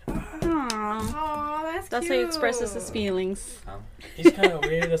 Aww. Oh, that's That's cute. how he expresses his feelings. He's kind of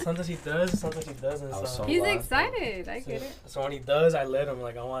weird. Sometimes he does. Sometimes he doesn't. I was so He's lost. excited. I get it. So when he does, I let him.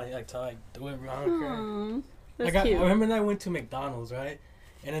 Like I want, like, tell, like, do it. I don't care. Aww. That's Like I cute. remember when I went to McDonald's, right?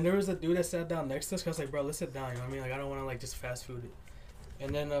 And then there was a dude that sat down next to us. 'Cause I was like, bro, let's sit down. You know what I mean? Like I don't want to like just fast food it.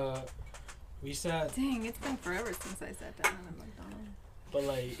 And then we sat, Dang, it's been forever since I sat down at McDonald's. but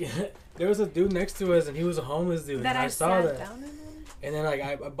like there was a dude next to us, and he was a homeless dude. That and I saw sat that. down in? And then like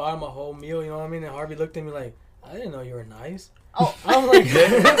I bought him a whole meal. You know what I mean? And Harvey looked at me like, I didn't know you were nice. Oh. I was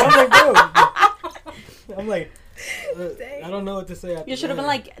like, I'm like, I don't know what to say. After You should have that. been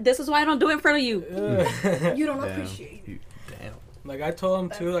like, this is why I don't do it in front of you. You don't Damn. appreciate it. Damn. Like I told him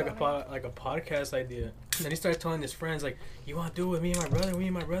That's too, like funny. a podcast idea. And then he started telling his friends like, "You want to do it with me and my brother? Me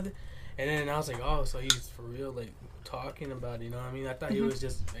and my brother?" And then I was like, "Oh, so he's for real, like talking about it." You know what I mean? I thought he was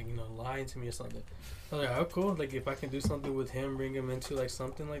just like lying to me or something. I was like, "Oh, cool. Like if I can do something with him, bring him into like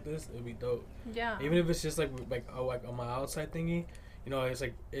something like this, it'd be dope. Yeah. Even if it's just like on my outside thingy." You know, it's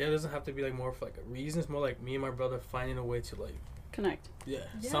like it doesn't have to be like more for like a reason. It's more like me and my brother finding a way to like, Connect.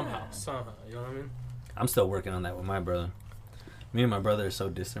 somehow. You know what I mean? I'm still working on that with my brother. Me and my brother are so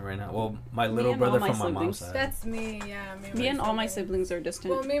distant right now. Well, my little and brother all my from my mom's siblings. side. That's me, yeah. Me and all my siblings are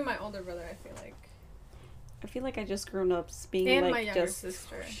distant. Well, me and my older brother, I feel like. I feel like I just grown up being And like my younger just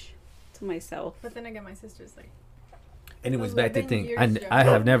sister. to myself. But then again, my sister's like. Anyways, back to 11 thing. years I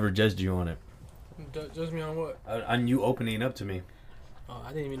younger. have never judged you on it. Judge me on what? On you opening up to me. Oh,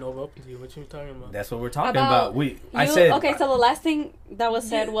 I didn't even know about you. What you talking about? That's what we're talking About about. I You- said okay, so the last thing that was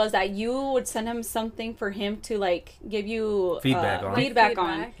said was that you would send him something for him to like give you Feedback on. feedback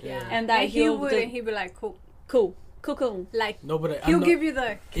on, Yeah. and that he he'll would, do- and he'd be like, cool. cool. Like, No, but he'll give you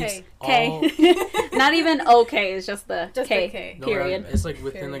the K. Okay, not even okay. It's just the Just K. the K. No, Period. It's like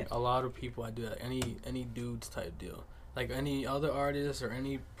within Period. like a lot of people. I do that. Any dudes type deal. Like any other artist or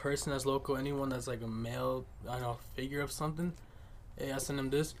any person that's local, anyone that's like a male, I don't know, figure of something. Hey, I send them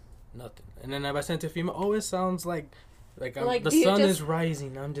this, nothing. And then if I send it to female, oh, it sounds like Like, the do you sun just- is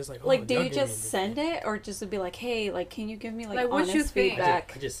rising. I'm just like, oh, Like, do y'all you giving me just this. send it, or just to be like, hey, like, can you give me like, Like, what honest you think?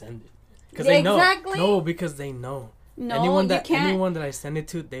 feedback? I just send it because they know. Exactly. No, because they know. No, anyone you that can't. anyone that I send it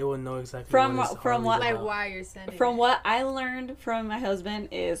to, they will know exactly From what it's what- always Like, about. why you're sending From it. what I learned from my husband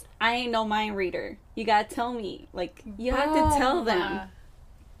is I ain't no mind reader. You gotta tell me. Like, you have to tell Boom. them.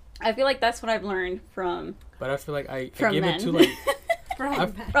 I feel like that's what I've learned from But I feel like I from give men. it to like. From I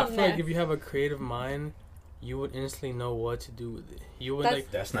that. feel From like men. if you have a creative mind, you would instantly know what to do with it. You would That's-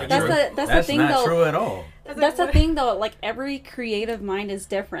 like. that's not That's true. the thing, not though. true at all. That's the thing though. Like every creative mind is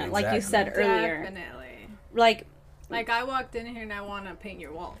different. Like you Exactly. said earlier. Definitely. Like I walked in here and I want to paint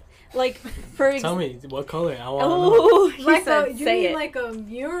your wall. for Tell me what color I want. Oh, he Like said, you say need it. like a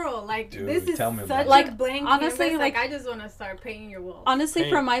mural. Like Dude, this is tell me such about a it. Like, blank honestly, canvas. Like like- I just want to start painting your walls. Honestly, Hey,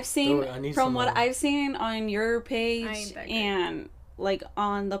 from I've seen, do it. I need from some what more. I've seen on your I page ain't that good. and like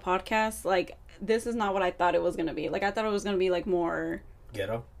on the podcast, like this is not what I thought it was gonna be. Like I thought it was gonna be like more.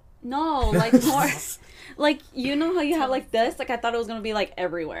 Ghetto. No, like more. Like you know how you have like this. Like I thought it was gonna be like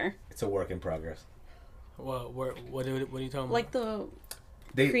everywhere. It's a work in progress. What are you talking about? Like the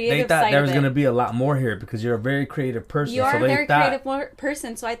They Creative thought side there of was it. gonna be a lot more here because you're a very creative person. you are so a they very thought creative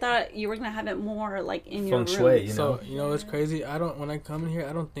person, so I thought you were gonna have it more like in your feng room. shui, you so know. you know it's crazy. When I come in here,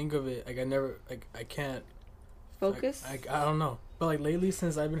 I don't think of it. Like I never I can't Focus. I don't know. But like lately,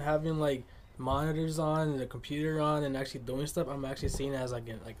 since I've been having like monitors on and the computer on and actually doing stuff, I'm actually seeing it as like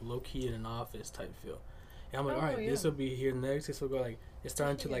low key in an office type feel. And I'm like, Oh, all right, yeah. this will be here next. This will go like it's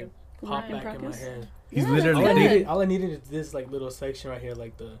starting to like pop back in my head. He's literally all I needed is this like little section right here,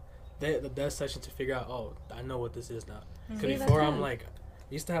 like the desk section, to figure out. Oh, I know what this is now. Because before I'm like,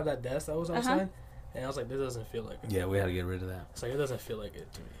 I used to have that desk that was outside, and I was like, this doesn't feel like it. Yeah, we had to get rid of that. It's like, it doesn't feel like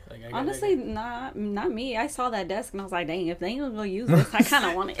it to me. Like, honestly, not me. I saw that desk and I was like, dang, if they ain't gonna use this, I kind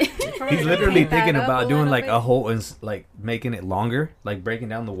of want it. He's literally thinking about doing like a whole like making it longer, like breaking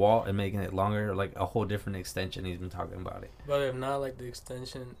down the wall and making it longer, like a whole different extension. He's been talking about it. But if not like the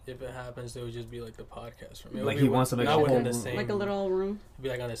extension, if it happens, it would just be like the podcast room. Like he wants to make a whole room, like a little room. It'd be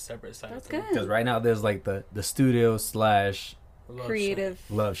like on a separate side. That's good. Because right now there's like the studio / creative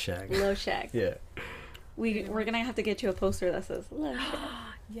Love Shack. Love Shack. Yeah. We're gonna have to get you a poster that says Love Shack.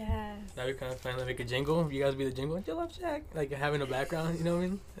 Yes. That'd be kind of fun. Like make a jingle. You guys be the jingle. You Love Shack. Like having a background. You know what I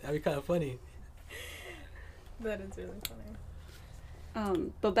mean? That'd be kind of funny. That is really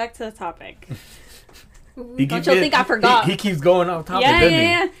funny. But back to the topic. Don't you think I forgot? He keeps going off topic,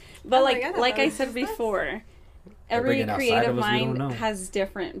 doesn't he? But like I said before, every creative mind has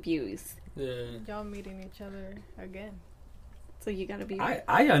different views. Yeah. Y'all meeting each other again. So you gotta be.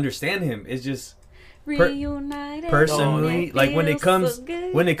 I understand him. It's just reunited. Personally, like when it comes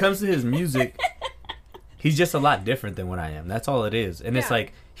to his music, he's just a lot different than what I am. That's all it is. And it's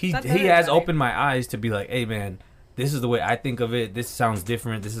like he has opened my eyes to be like, hey man, this is the way I think of it. This sounds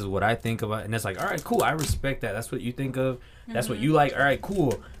different. This is what I think about. And it's like, all right, cool. I respect that. That's what you think of. That's what you like. All right,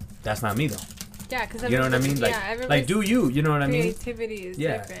 cool. That's not me though. Yeah, because you know what I mean. Like do you know what I mean? Creativity is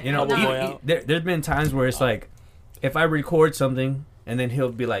different. You know, there's been times where it's like, if I record something and then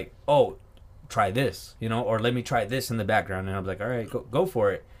he'll be like, oh, try this, you know, or let me try this in the background, and I'm like, all right, go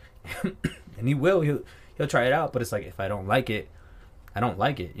for it. And he'll try it out, but it's like, if I don't like it, I don't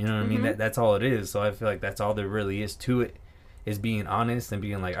like it. You know what I mean? That's all it is. So I feel like that's all there really is to it, is being honest and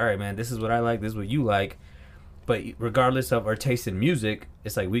being like, all right, man, this is what I like, this is what you like. But regardless of our taste in music,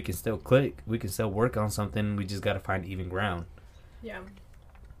 it's like we can still click, we can still work on something. We just got to find even ground. Yeah.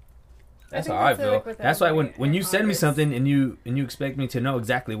 That's how I feel. That's why when you send me something and you expect me to know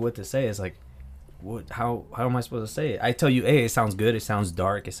exactly what to say, it's like, what? How am I supposed to say it? I tell you, hey, it sounds good, it sounds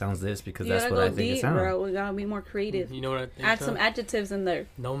dark, it sounds this, because that's what I think it sounds. Bro, we gotta be more creative. You know what I think? Add some adjectives in there.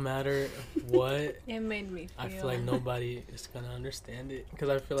 No matter what, it made me feel. I feel like nobody is gonna understand it, because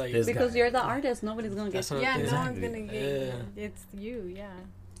I feel like because you're the artist, nobody's gonna get. Yeah, no one's gonna get. It's you, yeah.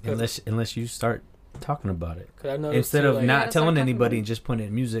 Unless you start talking about it, instead of not telling anybody and just putting it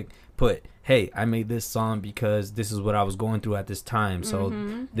in music. Put, hey, I made this song because this is what I was going through at this time.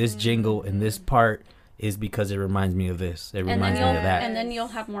 So this jingle and this part is because it reminds me of this. It reminds me of that. And then you'll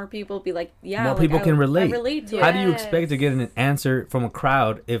have more people be like, yeah, more people can relate. I relate to it. How do you expect to get an answer from a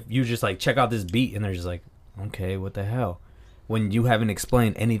crowd if you just like check out this beat and they're just like, okay, what the hell? When you haven't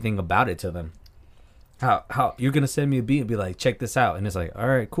explained anything about it to them. How you're gonna send me a beat and be like, check this out, and it's like, all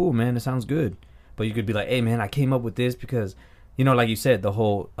right, cool, man, it sounds good. But you could be like, hey man, I came up with this because, you know, like you said, the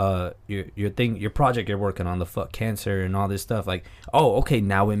whole your project you're working on, the fuck cancer and all this stuff, like, oh, okay,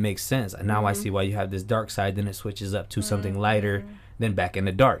 now it makes sense. And now I see why you have this dark side, then it switches up to something lighter, then back in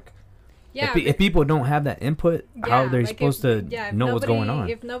the dark. Yeah, if people don't have that input, how they're supposed to know what's going on?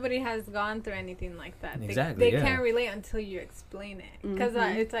 If nobody has gone through anything like that, exactly, they can't relate until you explain it. Because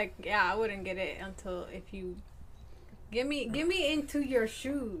it's like, I wouldn't get it until if you get me into your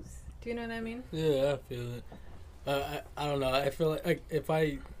shoes. Do you know what I mean? Yeah, I feel it. I don't know. I feel like if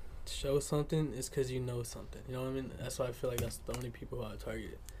I show something, it's because you know something. You know what I mean? That's why I feel like that's the only people who I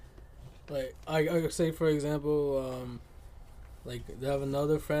target. Like I say, for example, like they have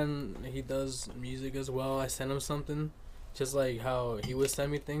another friend. He does music as well. I send him something, just like how he would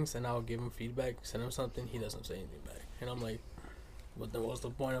send me things, and I'll give him feedback. Send him something, he doesn't say anything back, and I'm like, what's the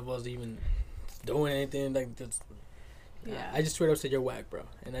point of us even doing anything? Like that's. Yeah, I just straight up said you're whack, bro,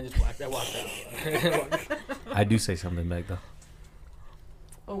 and I just walked out. I do say something back though.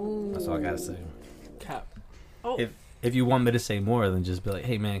 Oh, that's all I gotta say. Cap. Oh. If you want me to say more than just be like,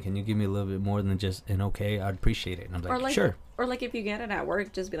 hey man, can you give me a little bit more than just an okay? I'd appreciate it. And I'm like, sure. Or like if you get it at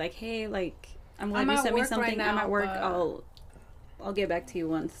work, just be like, hey, like I'm glad you sent me something. Right now, I'm at work. I'll get back to you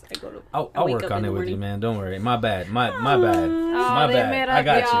once I go to. I'll work on it with you, man. Don't worry. My bad. My bad. My bad.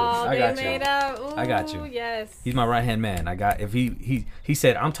 I got you. Yes. He's my right hand man. If he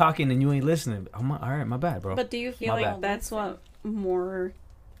said I'm talking and you ain't listening. All right. My bad, bro. But do you feel like that's what more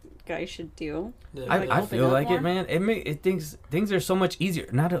guys should do? Yeah. I feel like more? It, man. Things are so much easier.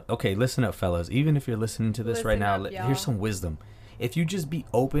 Okay, listen up, fellas. Even if you're listening to this right now, here's some wisdom. If you just be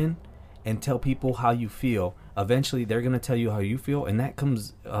open and tell people how you feel, eventually they're gonna tell you how you feel, and that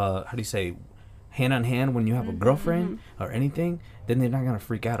comes how do you say, hand on hand when you have a girlfriend or anything. Then they're not gonna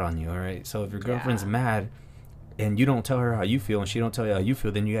freak out on you. All right, so if your girlfriend's mad, and you don't tell her how you feel, and she don't tell you how you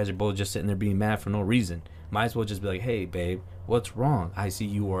feel, then you guys are both just sitting there being mad for no reason. Might as well just be like, hey, babe, what's wrong? I see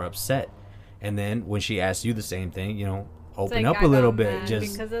you are upset. And then when she asks you the same thing, you know, open up a little bit.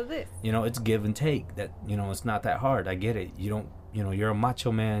 Just because of this. You know, it's give and take. That, you know, it's not that hard. I get it. You don't, you know, you're a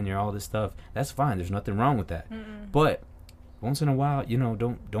macho man. You're all this stuff. That's fine. There's nothing wrong with that. But once in a while, you know,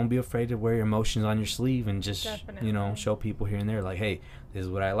 don't be afraid to wear your emotions on your sleeve and just, you know, show people here and there like, hey, this is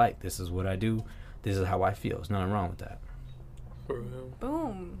what I like. This is what I do. This is how I feel. There's nothing wrong with that.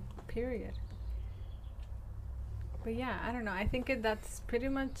 Boom. Period. But yeah, I don't know. I think that's pretty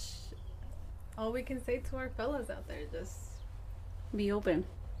much all we can say to our fellas out there. Just be open.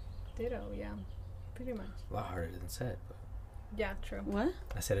 Ditto, yeah. Pretty much. A lot harder than said. But yeah, true. What?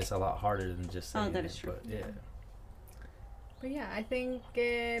 I said it's a lot harder than just saying that is true. But yeah. But yeah, I think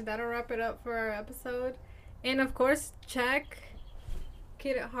that'll wrap it up for our episode. And of course, check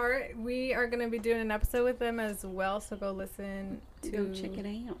Kid at Heart. We are going to be doing an episode with them as well. So go listen to go check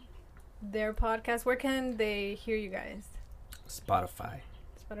it out. Their podcast. Where can they hear you guys? Spotify.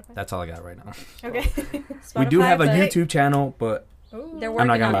 That's all I got right now. Okay. We do have a YouTube channel, but I'm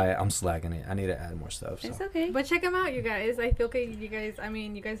not gonna lie, I'm slacking it. I need to add more stuff. So. It's okay. But check them out, you guys. I feel like you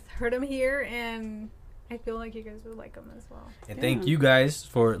guys heard them here, and I feel like you guys would like them as well. And thank you guys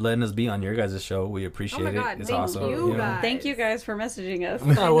for letting us be on your guys' show. We appreciate it. God, it's thank awesome. You guys. Thank you guys for messaging us.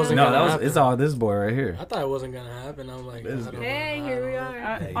 I thought it wasn't gonna happen. It's all this boy right here. I thought it wasn't gonna happen. I'm like, hey, here we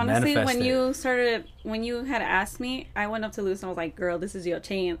are. Hey, honestly, when you had asked me, I went up to Luce and I was like, girl, this is your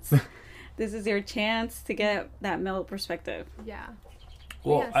chance. This is your chance to get that male perspective. Yeah.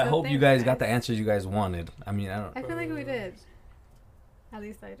 Well, yeah, I hope you guys got the answers you guys wanted. I mean, I feel like we did. At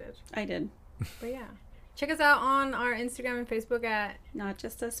least I did. I did. But yeah. Check us out on our Instagram and Facebook at Not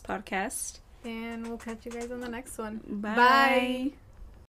Just Us Podcast. And we'll catch you guys on the next one. Bye. Bye.